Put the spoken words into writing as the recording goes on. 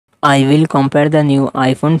I will compare the new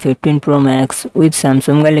iPhone 15 Pro Max with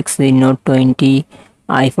Samsung Galaxy Note 20.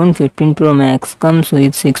 iPhone 15 Pro Max comes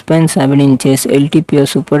with 6.7 inches LTPO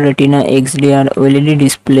Super Retina XDR OLED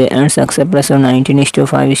display and success ratio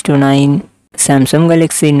 19:5:9. Samsung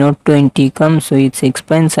Galaxy Note 20 comes with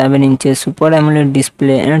 6.7 inches Super AMOLED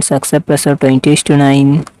display and success ratio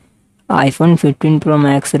 20:9. iPhone 15 Pro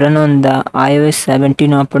Max run on the iOS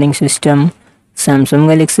 17 operating system. Samsung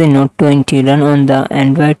Galaxy Note 20 run on the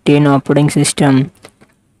Android 10 operating system.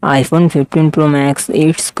 iPhone 15 Pro Max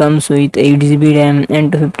it comes with 8GB RAM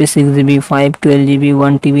and 256GB, 512GB,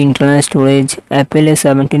 1TB internal storage, Apple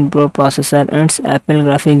A17 Pro processor and Apple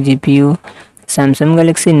graphic GPU. Samsung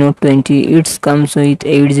Galaxy Note 20 it comes with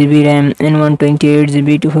 8GB RAM and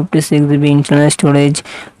 128GB, 256GB internal storage,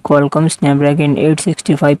 Qualcomm Snapdragon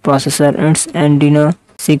 865 processor and Adreno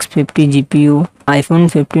 650 GPU. iPhone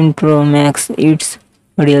 15 Pro Max it's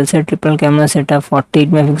real set triple camera setup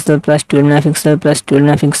 48 megapixel plus 12 megapixel plus 12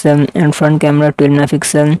 megapixel and front camera 12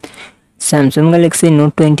 megapixel. Samsung Galaxy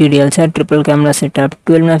Note 20 real set triple camera setup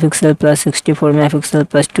 12 megapixel plus 64 megapixel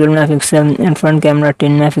plus 12 megapixel and front camera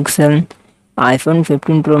 10 megapixel. iPhone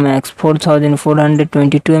 15 Pro Max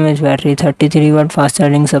 4422 mAh battery, 33 watt fast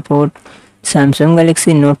charging support. Samsung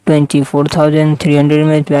Galaxy Note 20 4300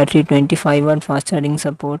 mAh battery, 25 watt fast charging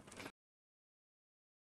support.